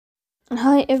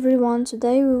Hi everyone,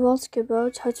 today we will talk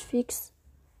about how to fix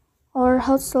or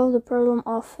how to solve the problem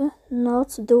of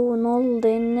not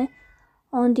downloading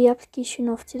on the application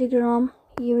of Telegram.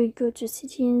 Here we go to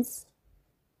settings.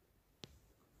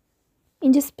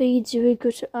 In this page we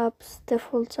go to apps,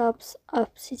 default apps,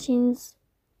 app settings.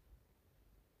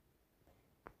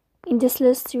 In this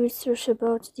list you will search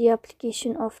about the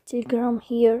application of Telegram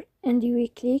here and you will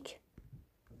click.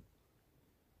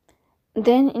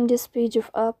 Then in this page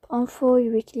of app info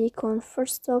you will click on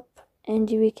first stop and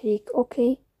you will click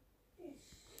OK.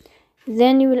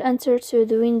 Then you will enter to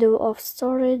the window of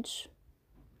storage.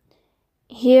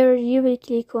 Here you will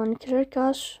click on clear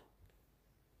cache,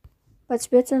 but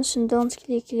pay attention, don't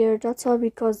click clear data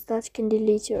because that can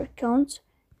delete your account.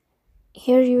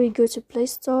 Here you will go to Play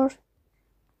Store.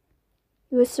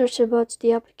 You will search about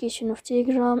the application of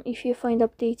Telegram. If you find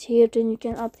update here, then you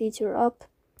can update your app.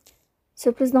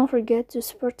 So please don't forget to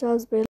support us by